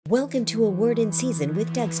Welcome to A Word in Season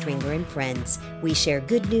with Doug Stringer and friends. We share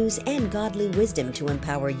good news and godly wisdom to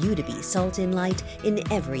empower you to be salt and light in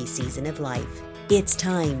every season of life. It's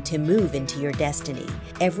time to move into your destiny.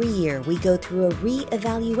 Every year we go through a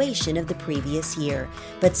re-evaluation of the previous year,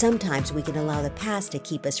 but sometimes we can allow the past to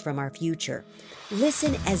keep us from our future.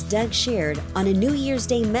 Listen as Doug shared on a New Year's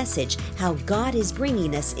Day message how God is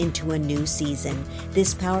bringing us into a new season.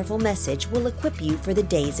 This powerful message will equip you for the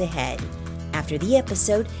days ahead. After the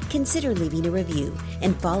episode, consider leaving a review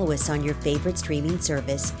and follow us on your favorite streaming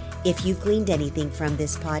service. If you've gleaned anything from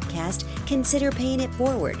this podcast, consider paying it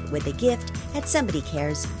forward with a gift at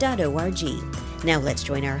somebodycares.org. Now let's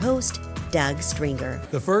join our host, Doug Stringer.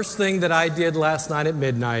 The first thing that I did last night at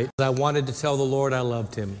midnight, I wanted to tell the Lord I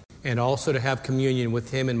loved Him and also to have communion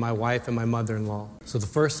with Him and my wife and my mother-in-law. So the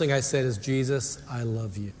first thing I said is, Jesus, I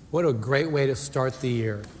love you. What a great way to start the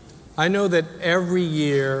year. I know that every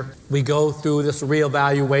year we go through this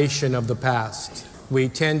reevaluation of the past. We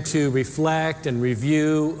tend to reflect and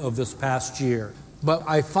review of this past year. But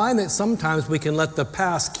I find that sometimes we can let the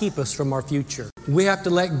past keep us from our future. We have to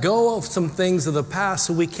let go of some things of the past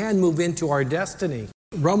so we can move into our destiny.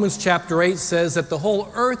 Romans chapter 8 says that the whole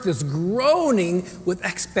earth is groaning with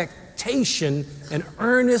expectation and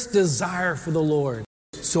earnest desire for the Lord.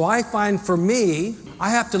 So I find for me,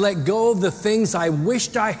 I have to let go of the things I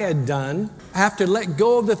wished I had done. I have to let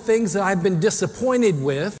go of the things that I've been disappointed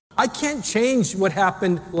with. I can't change what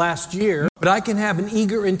happened last year, but I can have an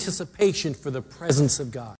eager anticipation for the presence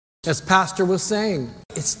of God. As Pastor was saying,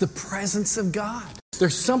 it's the presence of God.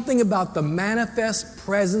 There's something about the manifest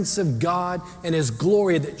presence of God and His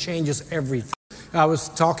glory that changes everything. I was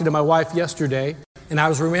talking to my wife yesterday, and I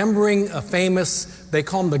was remembering a famous, they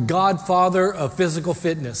call him the godfather of physical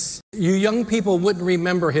fitness. You young people wouldn't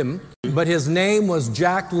remember him, but his name was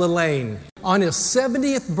Jack LaLanne. On his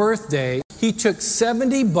 70th birthday, he took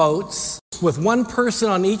 70 boats with one person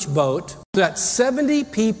on each boat. That's 70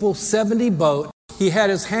 people, 70 boats. He had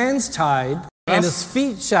his hands tied and his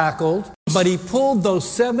feet shackled, but he pulled those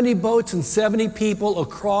 70 boats and 70 people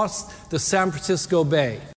across the San Francisco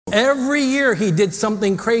Bay. Every year he did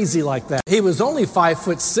something crazy like that. He was only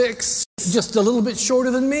 5'6", just a little bit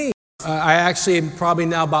shorter than me. I actually am probably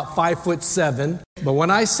now about 5'7", but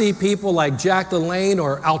when I see people like Jack LaLanne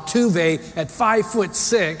or Altuve at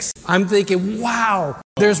 5'6", I'm thinking, wow,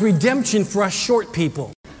 there's redemption for us short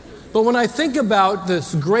people. But when I think about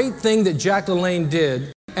this great thing that Jack LaLanne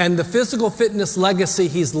did and the physical fitness legacy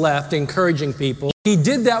he's left encouraging people, he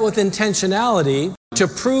did that with intentionality to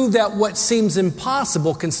prove that what seems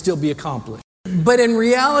impossible can still be accomplished. But in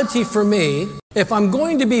reality for me, if I'm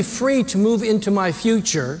going to be free to move into my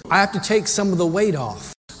future, I have to take some of the weight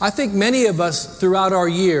off. I think many of us throughout our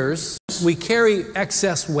years, we carry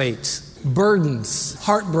excess weight, burdens,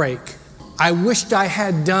 heartbreak. I wished I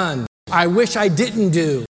had done. I wish I didn't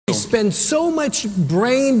do. We spend so much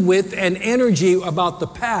brainwidth and energy about the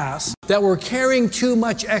past that we're carrying too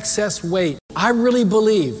much excess weight. I really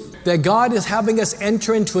believe that God is having us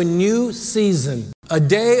enter into a new season, a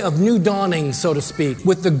day of new dawning, so to speak,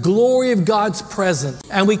 with the glory of God's presence.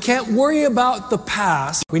 And we can't worry about the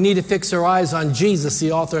past. We need to fix our eyes on Jesus,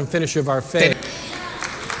 the author and finisher of our faith.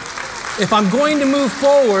 If I'm going to move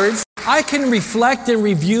forward, I can reflect and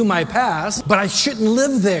review my past, but I shouldn't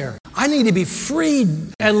live there. I need to be freed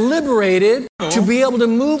and liberated to be able to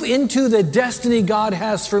move into the destiny God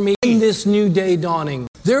has for me in this new day dawning.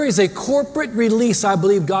 There is a corporate release I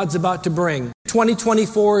believe God's about to bring.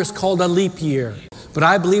 2024 is called a leap year, but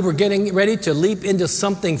I believe we're getting ready to leap into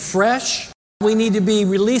something fresh. We need to be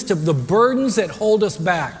released of the burdens that hold us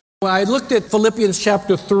back. When I looked at Philippians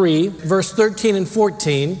chapter 3, verse 13 and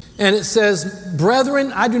 14, and it says,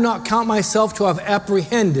 "Brethren, I do not count myself to have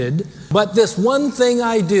apprehended, but this one thing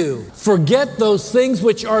I do, forget those things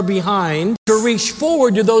which are behind, to reach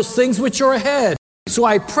forward to those things which are ahead. So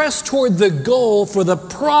I press toward the goal for the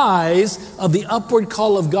prize of the upward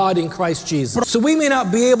call of God in Christ Jesus." So we may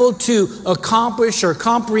not be able to accomplish or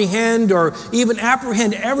comprehend or even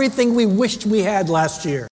apprehend everything we wished we had last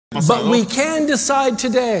year. But we can decide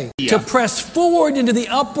today to press forward into the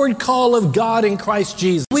upward call of God in Christ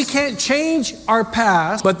Jesus. We can't change our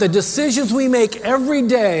past, but the decisions we make every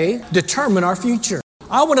day determine our future.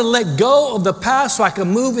 I want to let go of the past so I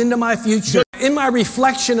can move into my future. In my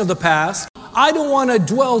reflection of the past, I don't want to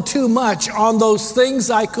dwell too much on those things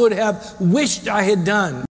I could have wished I had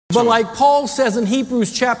done. But like Paul says in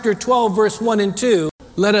Hebrews chapter 12, verse 1 and 2,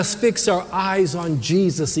 let us fix our eyes on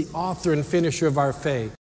Jesus, the author and finisher of our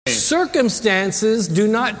faith. Circumstances do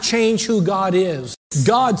not change who God is.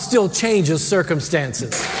 God still changes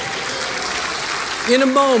circumstances. In a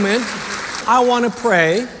moment, I want to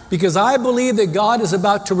pray because I believe that God is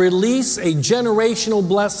about to release a generational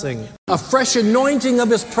blessing, a fresh anointing of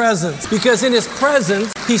His presence, because in His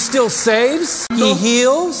presence, He still saves, He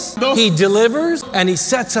heals, He delivers, and He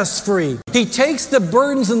sets us free. He takes the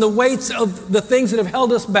burdens and the weights of the things that have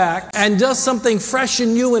held us back and does something fresh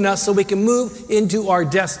and new in us so we can move into our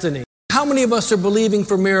destiny. How many of us are believing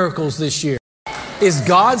for miracles this year? Is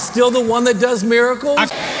God still the one that does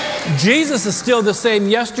miracles? Jesus is still the same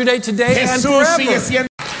yesterday, today, and forever.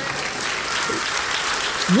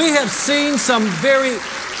 We have seen some very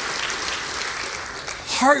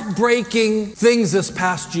heartbreaking things this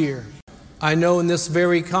past year. I know in this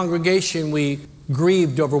very congregation we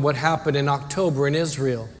grieved over what happened in October in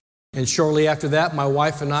Israel. And shortly after that, my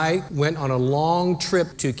wife and I went on a long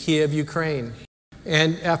trip to Kiev, Ukraine.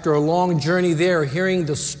 And after a long journey there, hearing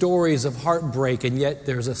the stories of heartbreak, and yet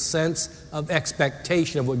there's a sense of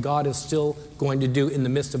expectation of what God is still going to do in the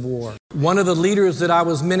midst of war. One of the leaders that I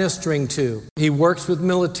was ministering to, he works with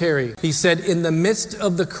military. He said in the midst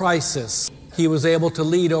of the crisis, he was able to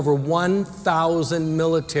lead over 1,000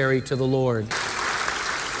 military to the Lord.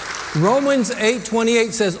 Romans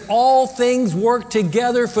 8:28 says, all things work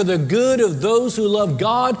together for the good of those who love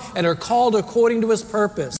God and are called according to His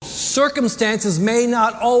purpose. Circumstances may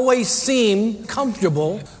not always seem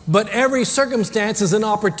comfortable, but every circumstance is an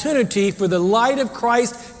opportunity for the light of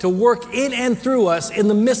Christ to work in and through us in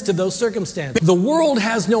the midst of those circumstances. The world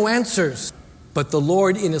has no answers, but the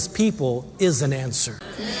Lord in His people is an answer.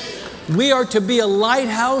 We are to be a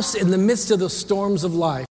lighthouse in the midst of the storms of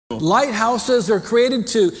life. Lighthouses are created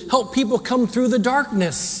to help people come through the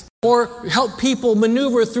darkness or help people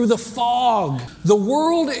maneuver through the fog. The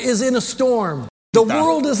world is in a storm. The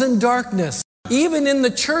world is in darkness. Even in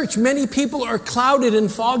the church, many people are clouded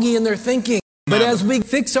and foggy in their thinking. But as we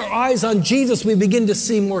fix our eyes on Jesus, we begin to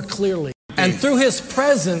see more clearly. And through His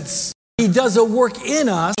presence, He does a work in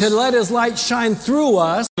us to let His light shine through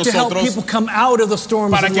us to help people come out of the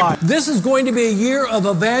storms of life. This is going to be a year of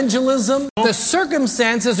evangelism. The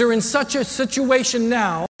circumstances are in such a situation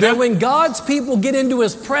now that when God's people get into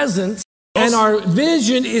His presence and our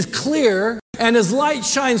vision is clear and His light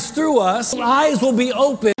shines through us, eyes will be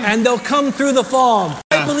open and they'll come through the fog.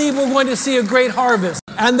 I believe we're going to see a great harvest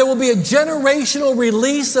and there will be a generational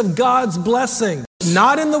release of God's blessing.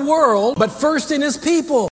 Not in the world, but first in His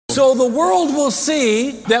people. So the world will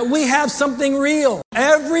see that we have something real.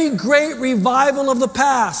 Every great revival of the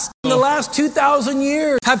past, in the last 2,000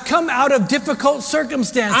 years, have come out of difficult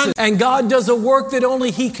circumstances. And God does a work that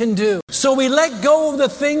only He can do. So we let go of the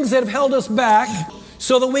things that have held us back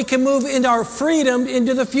so that we can move in our freedom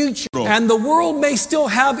into the future. And the world may still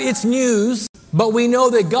have its news, but we know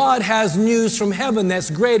that God has news from heaven that's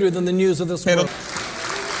greater than the news of this world.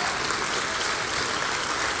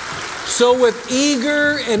 So with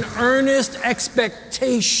eager and earnest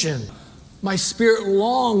expectation, my spirit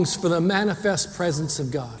longs for the manifest presence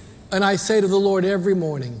of God. And I say to the Lord every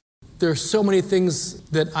morning, there are so many things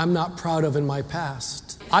that I'm not proud of in my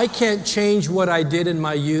past. I can't change what I did in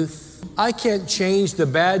my youth. I can't change the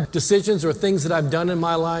bad decisions or things that I've done in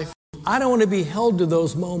my life. I don't want to be held to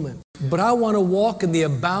those moments, but I want to walk in the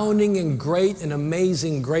abounding and great and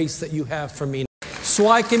amazing grace that you have for me, so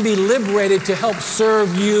I can be liberated to help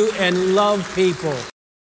serve you and love people.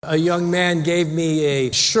 A young man gave me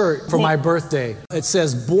a shirt for my birthday. It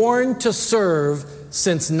says, born to serve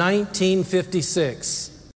since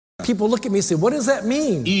 1956. People look at me and say, what does that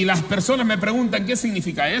mean? Y las personas me preguntan, ¿qué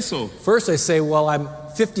significa eso? First I say, well, I'm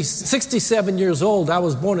 67 years old. I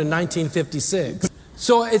was born in 1956.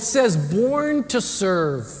 So it says, born to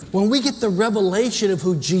serve. When we get the revelation of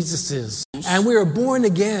who Jesus is, and we are born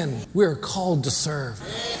again, we are called to serve.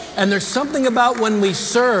 And there's something about when we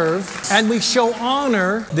serve and we show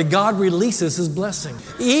honor that God releases His blessing.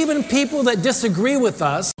 Even people that disagree with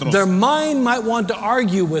us, their mind might want to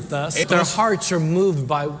argue with us. Their hearts are moved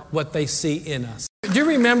by what they see in us. Do you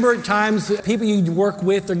remember at times that people you work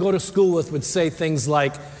with or go to school with would say things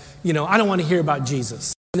like, I don't want to hear about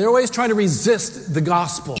Jesus. They're always trying to resist the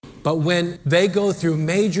gospel. But when they go through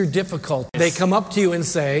major difficulty, they come up to you and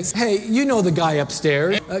say, hey, you know the guy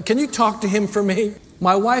upstairs. Can you talk to him for me?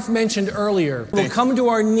 My wife mentioned earlier, we'll come to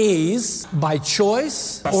our knees by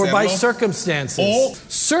choice or by circumstances.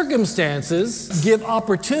 Circumstances give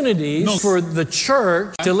opportunities for the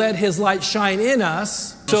church to let His light shine in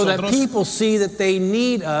us so that people see that they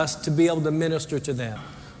need us to be able to minister to them.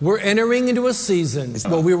 We're entering into a season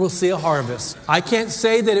where we will see a harvest. I can't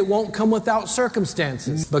say that it won't come without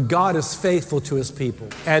circumstances, but God is faithful to His people.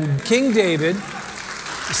 And King David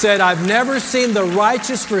said, I've never seen the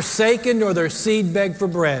righteous forsaken nor their seed beg for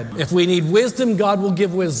bread. If we need wisdom, God will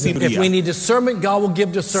give wisdom. If we need discernment, God will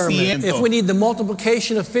give discernment. If we need the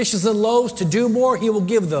multiplication of fishes and loaves to do more, He will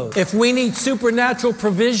give those. If we need supernatural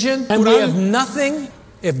provision and we have nothing,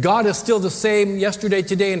 if God is still the same yesterday,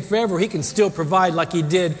 today, and forever, He can still provide like He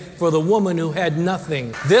did for the woman who had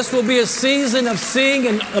nothing. This will be a season of seeing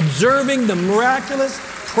and observing the miraculous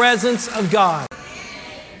presence of God.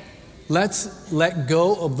 Let's let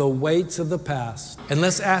go of the weights of the past and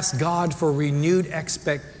let's ask God for renewed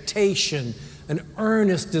expectation, an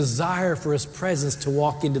earnest desire for His presence to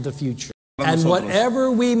walk into the future. And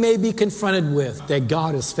whatever we may be confronted with, that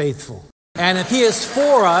God is faithful. And if He is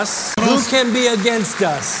for us, who can be against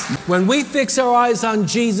us? When we fix our eyes on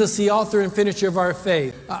Jesus, the author and finisher of our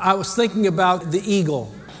faith, I was thinking about the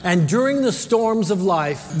eagle. And during the storms of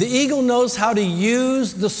life, the eagle knows how to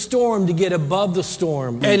use the storm to get above the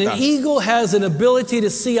storm. And an eagle has an ability to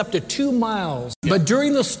see up to 2 miles. But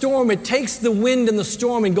during the storm, it takes the wind and the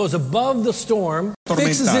storm and goes above the storm,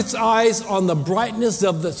 fixes its eyes on the brightness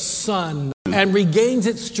of the sun, and regains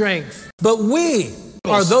its strength. But we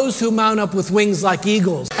are those who mount up with wings like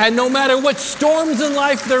eagles. And no matter what storms in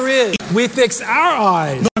life there is, we fix our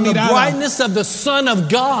eyes on the brightness of the Son of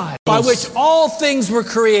God, by which all things were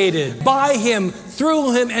created, by Him,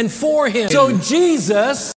 through Him, and for Him. So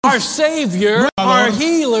Jesus, our Savior, our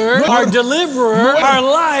healer, our deliverer, our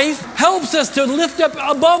life, helps us to lift up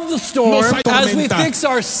above the storm as we fix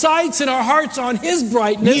our sights and our hearts on His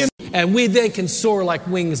brightness, and we then can soar like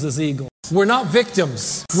wings as eagles. We're not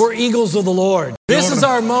victims. We're eagles of the Lord. This is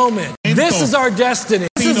our moment. This is our destiny.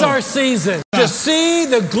 This is our season to see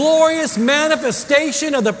the glorious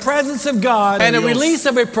manifestation of the presence of God and a release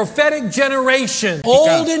of a prophetic generation,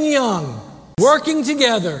 old and young, working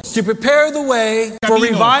together to prepare the way for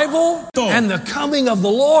revival and the coming of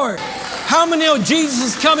the Lord. How many know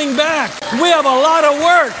Jesus is coming back? We have a lot of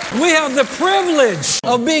work. We have the privilege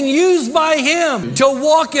of being used by Him to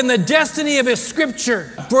walk in the destiny of His Scripture.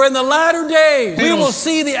 For in the latter days, we will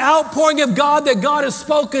see the outpouring of God that God has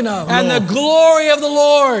spoken of. And the glory of the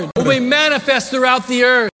Lord will be manifest throughout the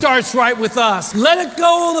earth. Starts right with us. Let it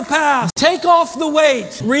go of the past. Take off the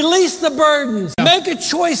weight. Release the burdens. Make a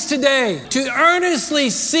choice today to earnestly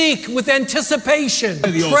seek with anticipation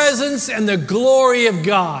the presence and the glory of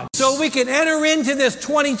God. So we can enter into this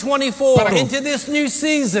 2024, into this new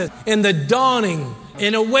season, in the dawning,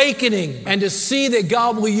 in awakening, and to see that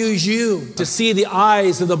God will use you to see the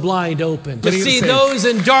eyes of the blind open, to see those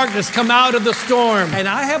in darkness come out of the storm. And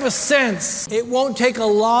I have a sense it won't take a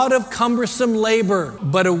lot of cumbersome labor,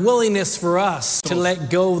 but a willingness for us to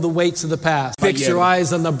let go of the weights of the past. Fix your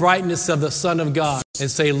eyes on the brightness of the Son of God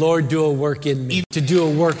and say, Lord, do a work in me, to do a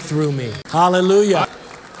work through me. Hallelujah.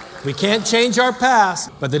 We can't change our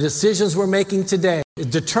past, but the decisions we're making today is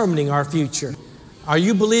determining our future. Are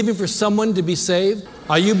you believing for someone to be saved?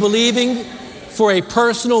 Are you believing for a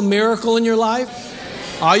personal miracle in your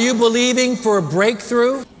life? Are you believing for a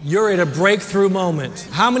breakthrough? You're at a breakthrough moment.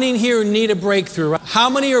 How many in here need a breakthrough?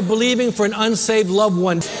 How many are believing for an unsaved loved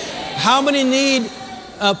one? How many need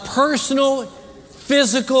a personal,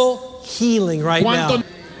 physical healing right now?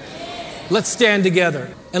 Let's stand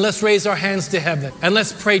together and let's raise our hands to heaven and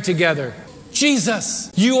let's pray together. Jesus,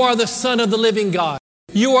 you are the Son of the living God.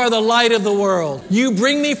 You are the light of the world. You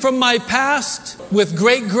bring me from my past with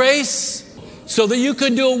great grace so that you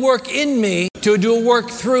can do a work in me, to do a work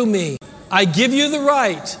through me. I give you the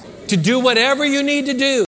right to do whatever you need to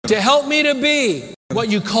do to help me to be what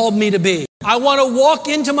you called me to be. I want to walk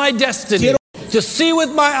into my destiny, to see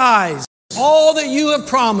with my eyes all that you have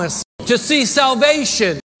promised, to see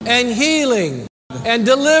salvation and healing and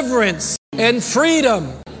deliverance and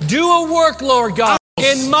freedom. Do a work, Lord God,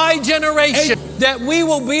 in my generation, that we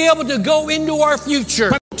will be able to go into our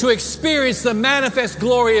future to experience the manifest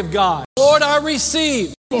glory of God. Lord, I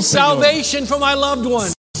receive salvation for my loved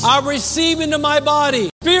one. I receive into my body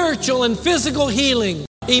spiritual and physical healing,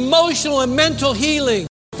 emotional and mental healing,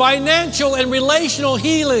 financial and relational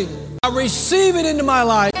healing. I receive it into my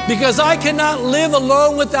life because I cannot live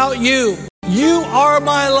alone without you. You are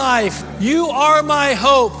my life. You are my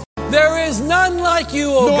hope. There is none like you,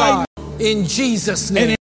 oh God. In Jesus'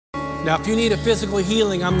 name. Now, if you need a physical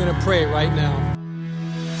healing, I'm going to pray right now.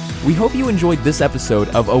 We hope you enjoyed this episode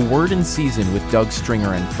of A Word in Season with Doug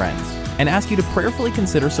Stringer and Friends, and ask you to prayerfully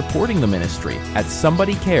consider supporting the ministry at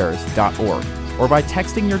somebodycares.org or by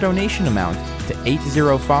texting your donation amount to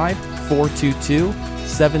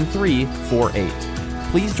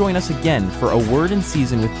 805-422-7348. Please join us again for A Word in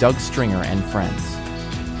Season with Doug Stringer and Friends.